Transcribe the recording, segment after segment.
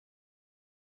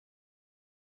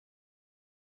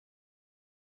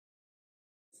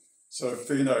So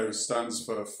FeNO stands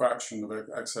for Fractional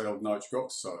Exhaled Nitric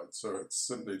Oxide. So it's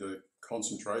simply the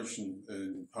concentration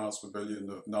in parts per billion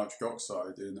of nitric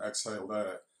oxide in exhaled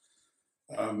air.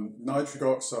 Nitric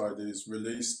oxide is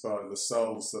released by the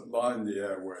cells that line the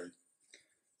airway.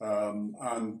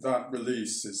 And that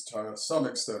release is to some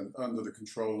extent under the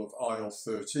control of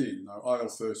IL-13. Now,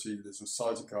 IL-13 is a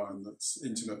cytokine that's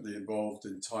intimately involved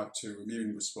in type 2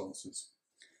 immune responses.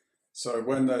 So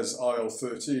when there's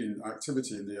IL-13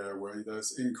 activity in the airway,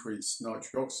 there's increased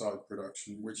nitric oxide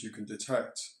production, which you can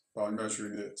detect by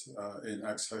measuring it in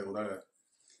exhaled air.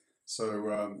 So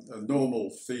a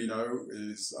normal FeNO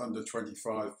is under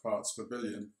 25 parts per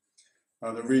billion,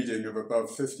 and a reading of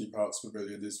above 50 parts per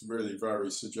billion is really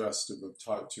very suggestive of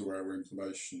type 2 airway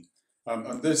inflammation.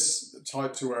 And this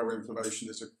type 2 airway inflammation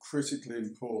is a critically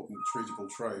important treatable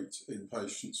trait in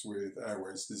patients with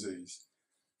airways disease.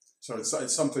 So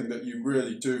it's something that you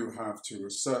really do have to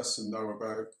assess and know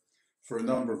about for a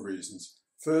number of reasons.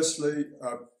 Firstly,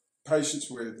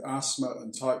 patients with asthma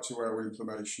and type 2 airway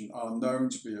inflammation are known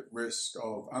to be at risk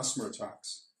of asthma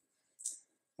attacks.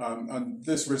 And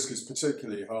this risk is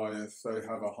particularly high if they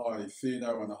have a high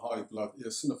FeNO and a high blood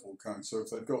eosinophil count. So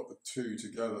if they've got the two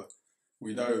together,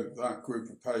 we know that group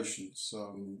of patients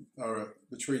are at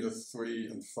between a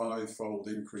 3- and 5-fold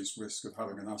increased risk of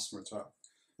having an asthma attack.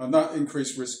 And that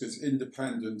increased risk is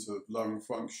independent of lung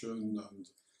function and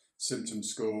symptom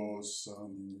scores,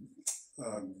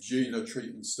 GINA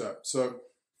treatment steps.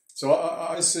 So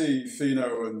I see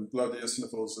FeNO and blood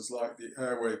eosinophils as like the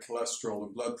airway cholesterol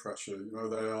and blood pressure. You know,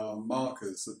 they are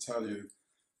markers that tell you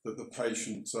that the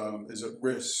patient is at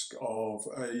risk of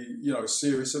a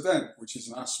serious event, which is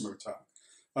an asthma attack.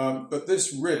 But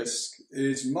this risk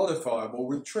is modifiable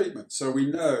with treatment. So we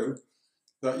know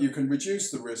that you can reduce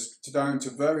the risk down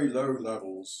to very low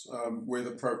levels with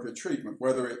appropriate treatment,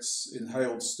 whether it's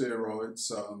inhaled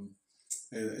steroids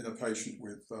in a patient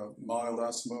with mild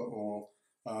asthma, or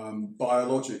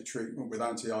biologic treatment with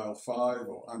anti-IL-5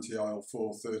 or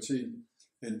anti-IL-4/13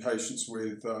 in patients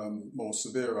with more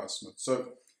severe asthma.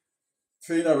 So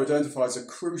FeNO identifies a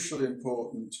crucially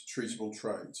important treatable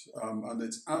trait, and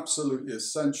it's absolutely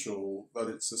essential that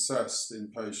it's assessed in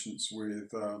patients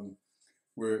with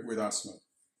asthma.